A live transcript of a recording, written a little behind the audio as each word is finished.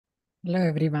Hello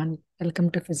everyone, welcome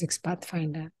to Physics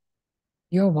Pathfinder.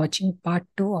 You're watching part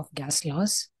 2 of gas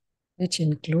laws, which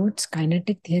includes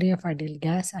kinetic theory of ideal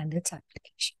gas and its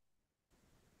application.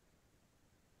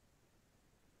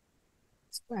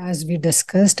 So as we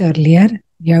discussed earlier,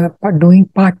 we are doing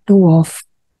part 2 of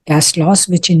gas laws,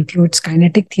 which includes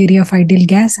kinetic theory of ideal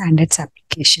gas and its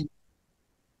application.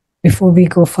 Before we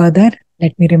go further,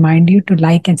 let me remind you to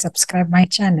like and subscribe my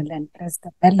channel and press the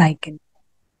bell icon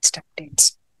for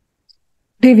updates.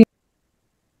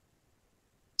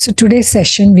 So today's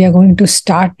session, we are going to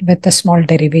start with a small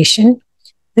derivation.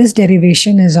 This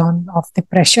derivation is of the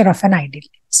pressure of an ideal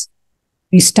gas.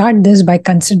 We start this by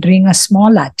considering a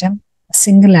small atom, a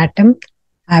single atom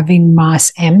having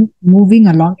mass m moving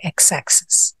along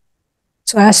x-axis.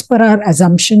 So as per our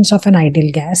assumptions of an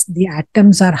ideal gas, the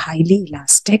atoms are highly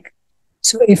elastic.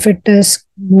 So if it is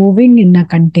moving in a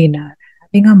container,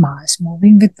 having a mass,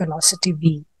 moving with velocity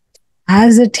v,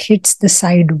 as it hits the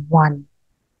side 1,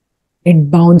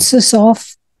 it bounces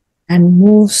off and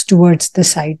moves towards the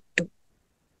side 2.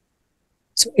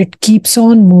 So it keeps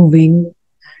on moving,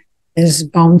 is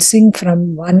bouncing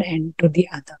from one end to the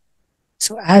other.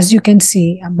 So as you can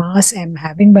see, a mass m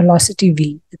having velocity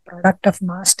v, the product of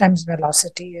mass times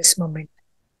velocity is momentum.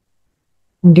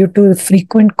 Due to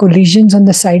frequent collisions on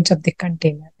the sides of the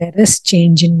container, there is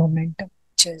change in momentum,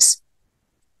 which is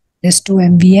 2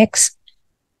 mvx.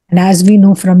 And as we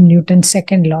know from Newton's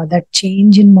second law, that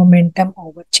change in momentum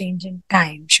over change in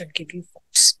time should give you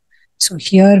force. So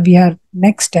here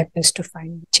next step is to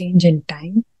find the change in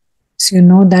time. So you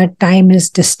know that time is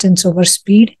distance over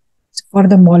speed. So for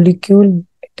the molecule,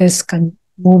 it is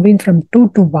moving from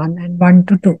 2 to 1 and 1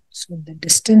 to 2. So the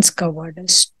distance covered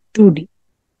is 2d.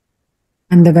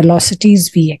 And the velocity is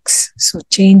vx. So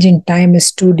change in time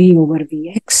is 2d over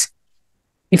vx.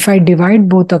 If I divide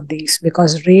both of these,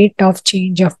 because rate of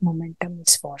change of momentum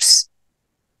is force,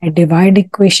 I divide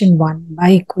equation 1 by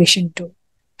equation 2,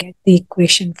 get the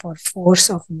equation for force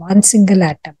of one single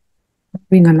atom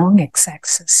moving along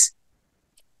x-axis.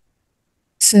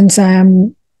 Since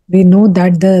we know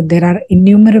that there are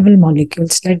innumerable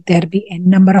molecules, let there be n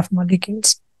number of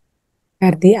molecules,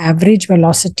 where the average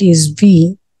velocity is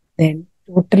v, then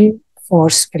total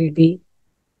force will be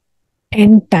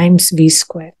n times v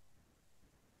square.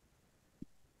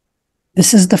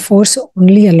 This is the force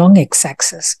only along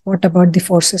x-axis. What about the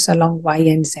forces along y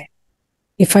and z?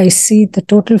 If I see the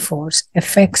total force,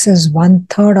 Fx is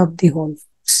 1/3 of the whole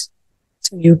force.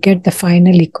 So you get the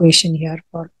final equation here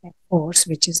for force,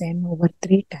 which is m over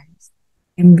 3 times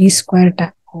mv square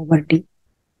over d.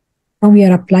 Now we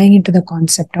are applying it to the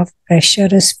concept of pressure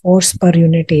is force per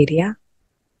unit area.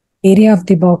 Area of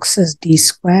the box is d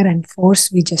square and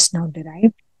force we just now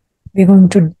derived. We're going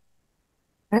to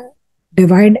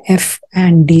divide f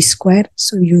and d square.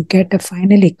 So you get a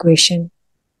final equation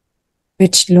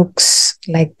which looks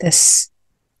like this.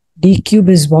 D cube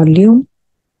is volume.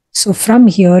 So from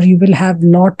here you will have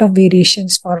lot of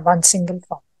variations for one single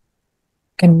form.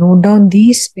 You can note down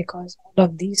these because all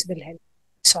of these will help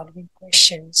solving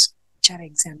questions which are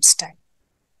exam style.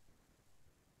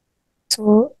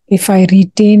 So if I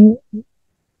retain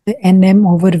the Nm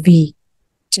over V,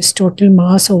 which is total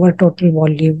mass over total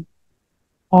volume,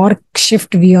 or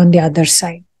shift V on the other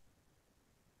side.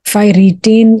 If I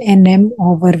retain Nm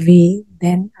over V,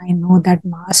 then I know that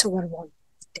mass over volume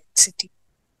is density.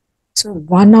 So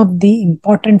one of the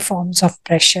important forms of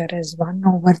pressure is 1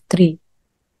 over 3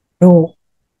 rho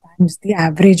times the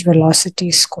average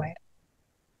velocity square.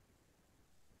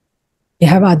 We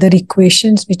have other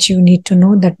equations which you need to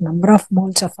know, that number of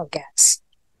moles of a gas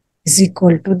is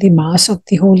equal to the mass of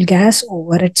the whole gas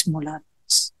over its molar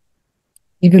mass.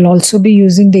 We will also be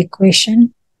using the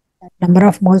equation that number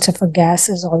of moles of a gas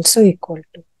is also equal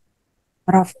to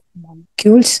number of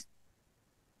molecules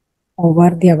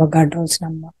over the Avogadro's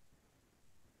number.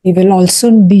 We will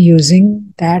also be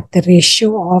using that the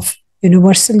ratio of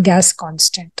universal gas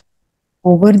constant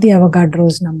over the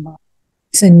Avogadro's number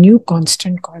is a new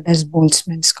constant called as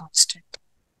Boltzmann's constant.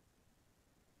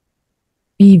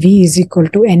 PV is equal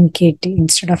to nKT.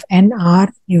 Instead of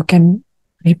nR, you can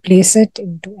replace it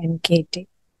into nKT,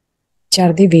 which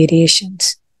are the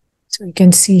variations. So you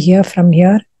can see here from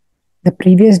here, the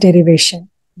previous derivation,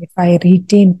 if I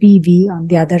retain PV on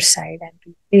the other side and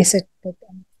replace it with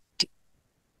nKT, you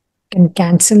can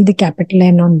cancel the capital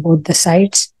N on both the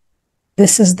sides.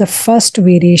 This is the first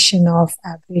variation of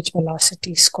average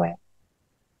velocity square.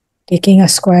 Taking a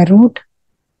square root,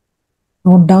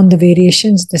 note down the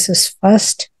variations. This is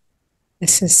first,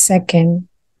 this is second,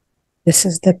 this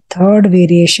is the third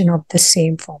variation of the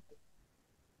same formula.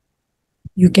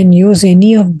 You can use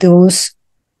any of those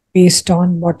based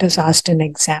on what is asked in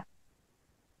exam.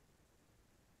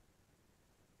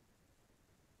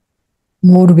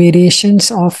 more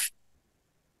variations of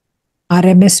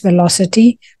RMS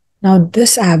velocity. Now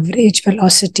this average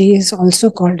velocity is also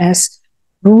called as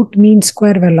root mean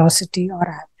square velocity or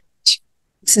average.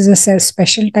 This is a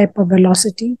special type of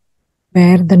velocity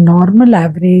where the normal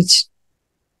average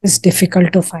is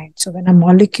difficult to find. So when a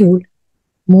molecule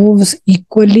moves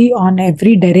equally on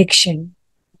every direction,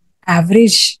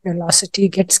 average velocity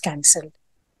gets cancelled.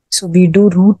 So we do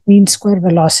root mean square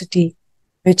velocity,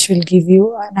 which will give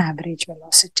you an average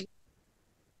velocity.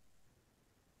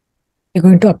 We're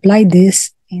going to apply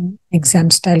this in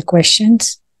exam style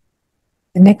questions.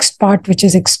 The next part, which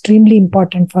is extremely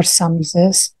important for sums,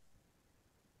 is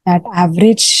that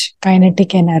average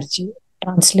kinetic energy,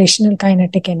 translational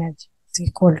kinetic energy, is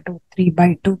equal to 3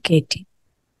 by 2 kT.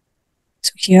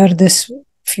 So here this,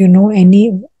 if you know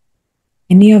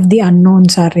any of the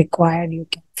unknowns are required, you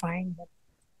can find them.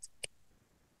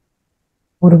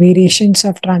 More variations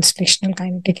of translational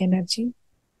kinetic energy.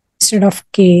 Instead of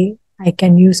K, I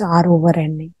can use R over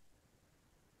NA.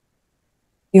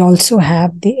 We also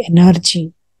have the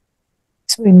energy.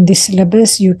 So in the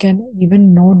syllabus, you can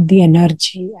even note the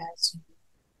energy as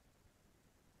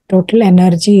total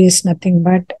energy is nothing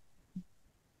but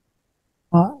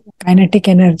kinetic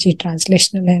energy,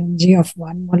 translational energy of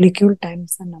one molecule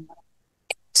times the number of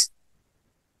molecules.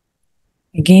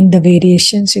 Again, the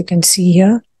variations you can see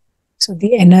here. So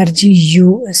the energy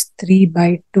U is 3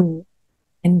 by 2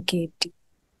 nKT.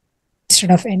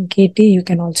 Instead of nKT, you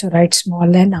can also write small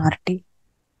nRT.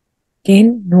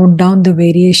 Again, note down the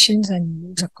variations and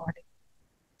use accordingly.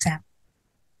 Exam.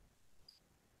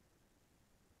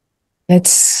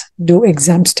 Let's do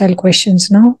exam style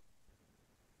questions now.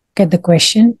 Look at the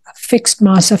question. A fixed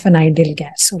mass of an ideal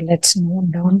gas. So let's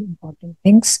note down important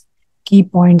things. Key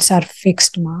points are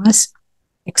fixed mass,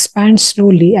 expands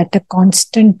slowly at a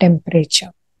constant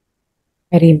temperature.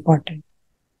 Very important.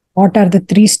 What are the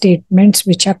 3 statements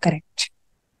which are correct?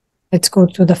 Let's go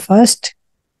through the first.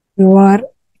 You are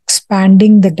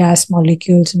expanding the gas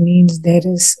molecules means there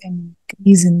is an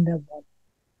increase in the volume.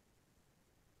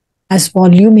 As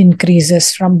volume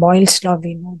increases, from Boyle's law,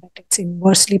 we know that it's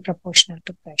inversely proportional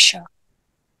to pressure.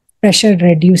 Pressure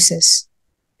reduces,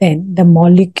 then the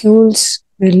molecules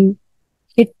will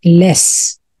hit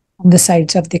less on the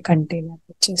sides of the container,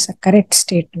 which is a correct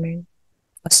statement,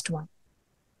 first one.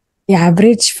 The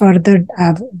average further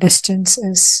distance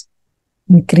is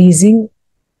increasing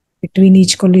between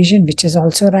each collision, which is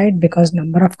also right because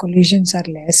number of collisions are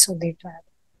less, so they travel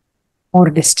more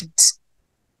distance.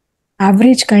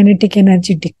 Average kinetic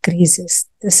energy decreases.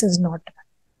 This is not right.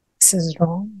 This is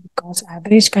wrong because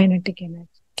average kinetic energy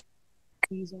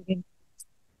decreases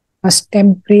because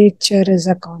temperature is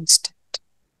a constant.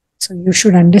 So you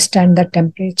should understand that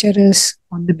temperature is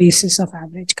on the basis of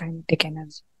average kinetic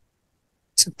energy.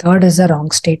 So third is a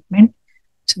wrong statement.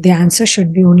 So the answer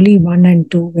should be only 1 and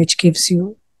 2, which gives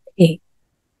you A.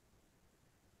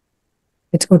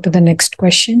 Let's go to the next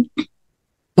question.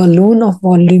 Balloon of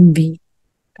volume V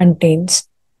contains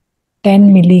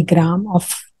 10 milligram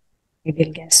of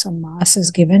ideal gas. So mass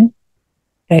is given,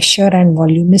 pressure and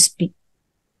volume is P.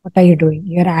 What are you doing?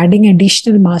 You're adding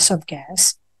additional mass of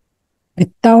gas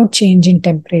without change in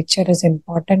temperature is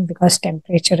important because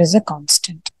temperature is a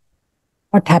constant.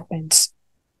 What happens?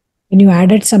 When you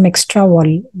added some extra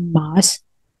mass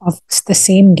of the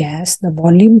same gas, the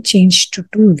volume changed to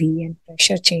 2V and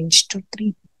pressure changed to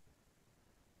 3V.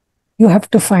 You have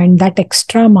to find that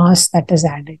extra mass that is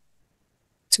added.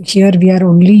 So here we are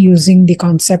only using the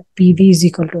concept PV is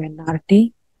equal to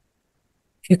nRT.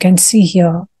 You can see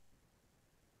here,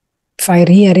 if I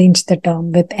rearrange the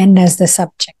term with N as the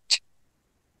subject,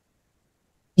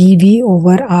 PV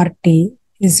over RT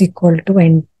is equal to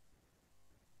N2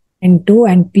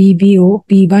 and P1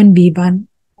 V1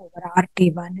 over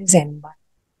RT1 is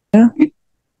N1.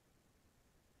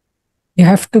 You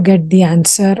have to get the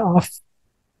answer of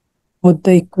both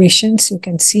the equations. You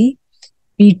can see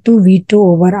P2 V2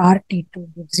 over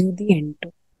RT2 gives you the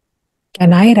N2.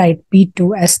 Can I write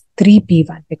P2 as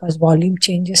 3P1 because volume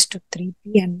changes to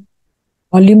 3P and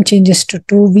volume changes to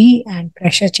 2V and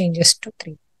pressure changes to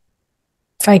 3.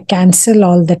 If I cancel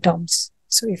all the terms,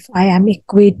 so if I am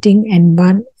equating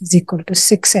N1 is equal to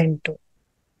 6N2,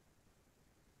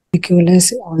 molecule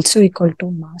is also equal to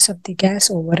mass of the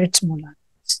gas over its molar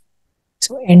mass.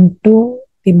 So N2,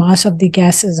 the mass of the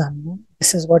gas is unknown.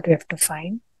 This is what we have to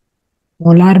find.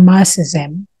 Molar mass is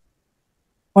M.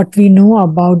 What we know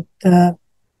about the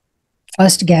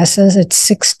first gases, it's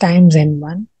 6 times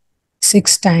N1.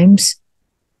 6 times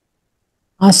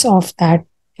mass of that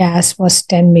gas was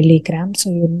 10 milligrams. So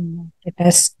you know it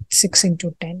as 6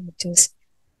 into 10, which is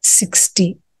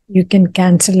 60. You can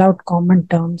cancel out common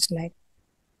terms like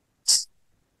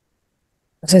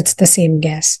because it's the same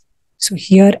gas. So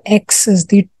here X is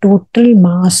the total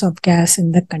mass of gas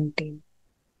in the container.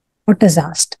 What is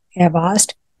asked? I have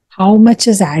asked how much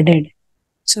is added.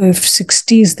 So if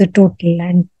 60 is the total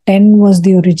and 10 was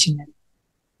the original,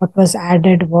 what was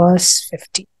added was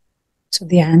 50. So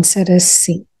the answer is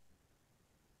C.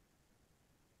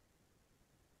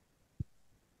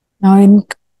 Now in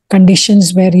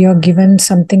conditions where you're given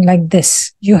something like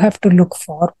this, you have to look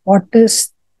for what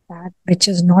is that which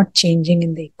is not changing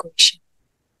in the equation.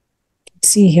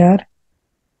 See here,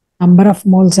 number of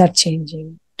moles are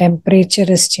changing,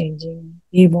 temperature is changing.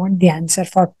 We want the answer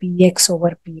for Px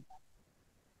over Py.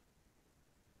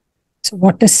 So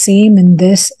what is same in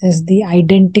this is the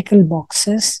identical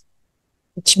boxes,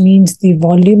 which means the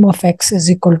volume of X is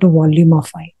equal to volume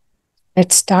of Y.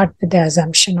 Let's start with the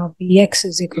assumption of Vx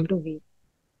is equal to V.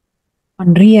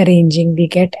 On rearranging, we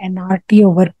get nRT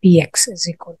over Px is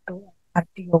equal to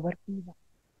nRT over Py.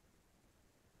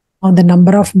 Now the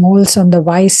number of moles on the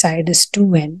Y side is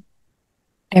 2n.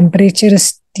 Temperature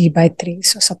is T by 3.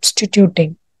 So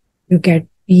substituting, you get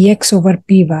Px over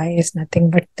Py is nothing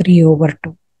but 3 over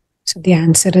 2. So the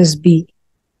answer is B.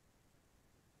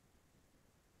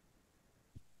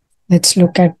 Let's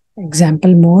look at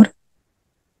example more.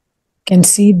 You can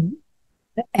see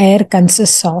the air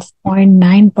consists of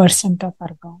 0.9% of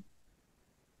argon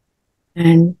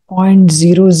and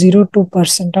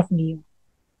 0.002% of neon.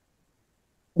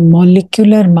 The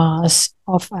molecular mass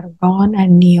of argon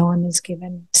and neon is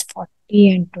given as 40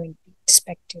 and 20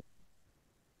 respectively.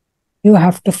 You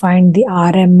have to find the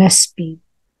RMS speed.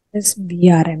 This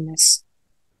VRMS.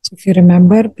 So if you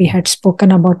remember, we had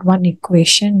spoken about one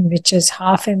equation which is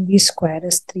half mv square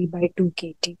is 3 by 2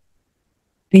 kT.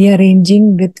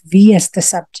 Rearranging with V as the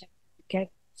subject, you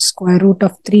get square root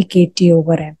of 3 kT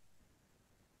over m.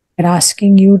 They're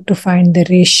asking you to find the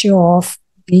ratio of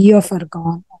V of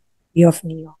argon and V of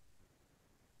neon.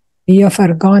 V of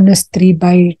argon is 3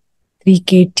 by 3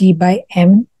 kT by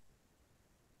m,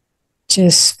 which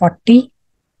is 40.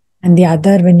 And the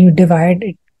other, when you divide,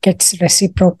 it gets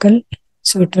reciprocal.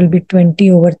 So it will be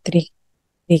 20 over 3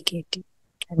 kT.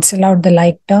 Cancel out the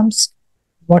like terms.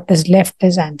 What is left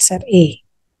is answer A.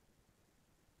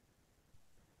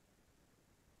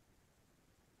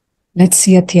 Let's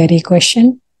see a theory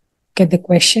question. Look at the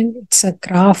question. It's a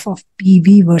graph of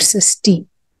PV versus T.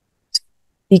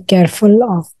 Be careful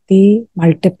of the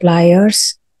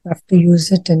multipliers. You have to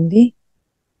use it in the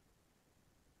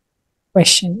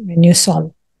question when you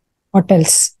solve. What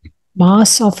else?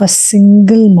 Mass of a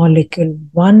single molecule,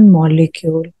 one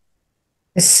molecule,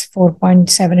 is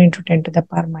 4.7 into 10 to the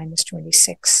power minus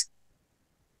 26.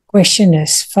 Question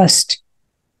is, first,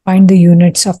 find the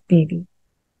units of PV.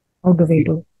 How do we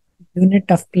do?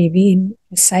 Unit of PV in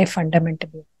SI fundamental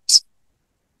units.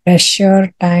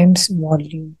 Pressure times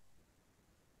volume.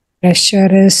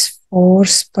 Pressure is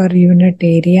force per unit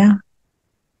area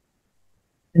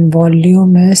and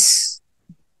volume is,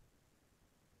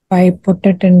 if I put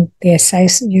it in the SI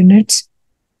units,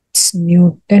 it's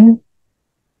Newton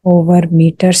over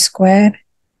meter square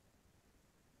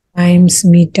times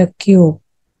meter cube.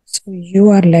 So you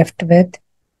are left with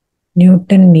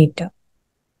Newton meter.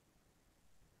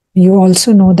 You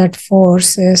also know that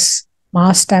force is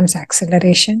mass times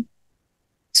acceleration.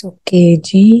 So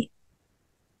kg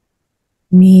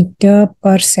meter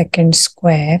per second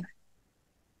square.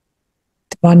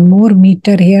 One more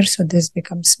meter here, so this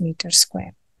becomes meter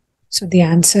square. So the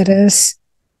answer is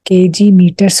kg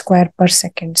meter square per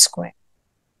second square.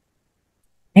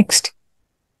 Next,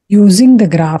 using the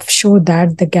graph, show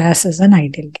that the gas is an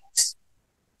ideal gas.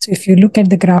 So if you look at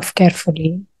the graph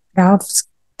carefully, graphs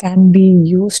can be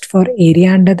used for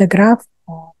area under the graph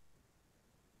or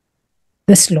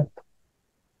the slope.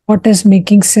 What is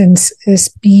making sense is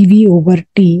PV over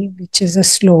T, which is a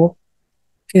slope.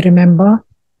 If you remember,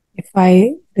 if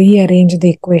I rearrange the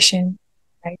equation,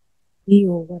 right, P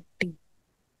over T.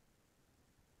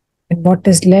 And what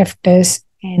is left is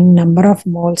N number of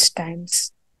moles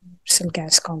times universal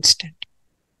gas constant.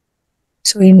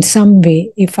 So in some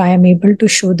way, if I am able to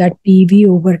show that PV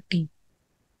over T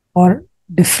or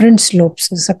different slopes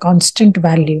is a constant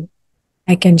value,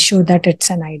 I can show that it's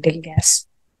an ideal gas.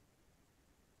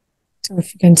 So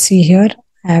if you can see here,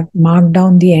 I have marked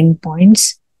down the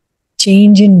endpoints.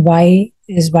 Change in Y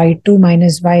is Y2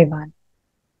 minus Y1.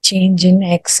 Change in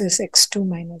X is X2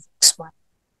 minus X1.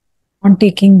 On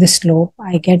taking the slope,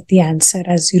 I get the answer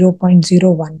as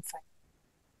 0.015.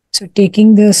 So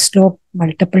taking the slope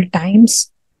multiple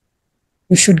times,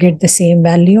 you should get the same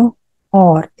value.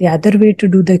 Or the other way to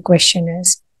do the equation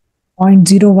is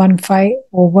 0.015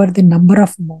 over the number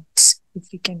of moles. If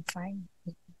we can find,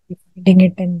 we'll be finding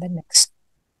it in the next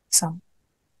sum.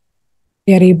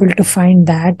 we are able to find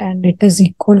that, and it is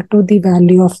equal to the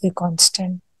value of the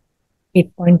constant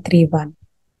 8.31.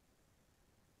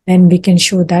 Then we can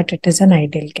show that it is an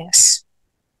ideal gas.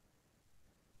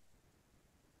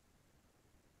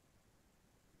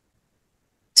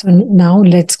 So now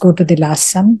let's go to the last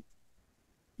sum.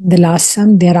 In the last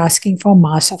sum, they are asking for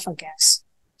mass of a gas.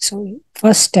 So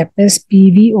first step is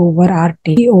PV over RT.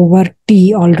 P over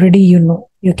T, already you know.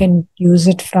 You can use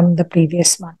it from the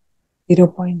previous one,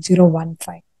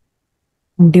 0.015.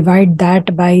 Divide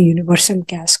that by universal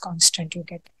gas constant, you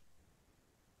get.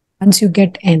 Once you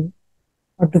get N,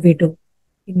 what do?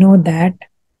 We know that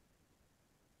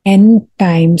N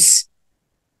times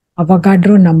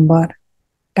Avogadro number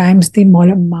times the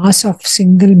mass of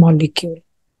single molecule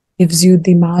gives you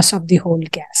the mass of the whole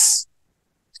gas.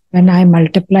 When I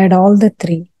multiplied all the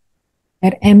three,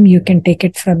 where M you can take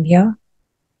it from here,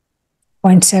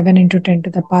 0.7 into 10 to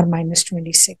the power minus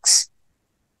 26.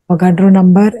 Avogadro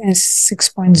number is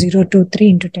 6.023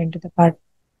 into 10 to the power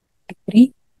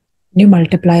 3. When you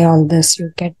multiply all this,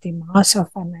 you get the mass of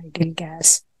an ideal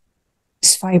gas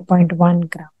is 5.1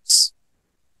 grams.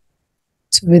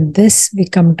 So with this, we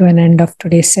come to an end of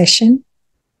today's session.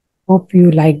 Hope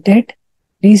you liked it.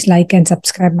 Please like and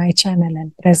subscribe my channel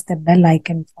and press the bell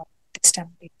icon for latest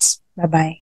updates. Bye-bye.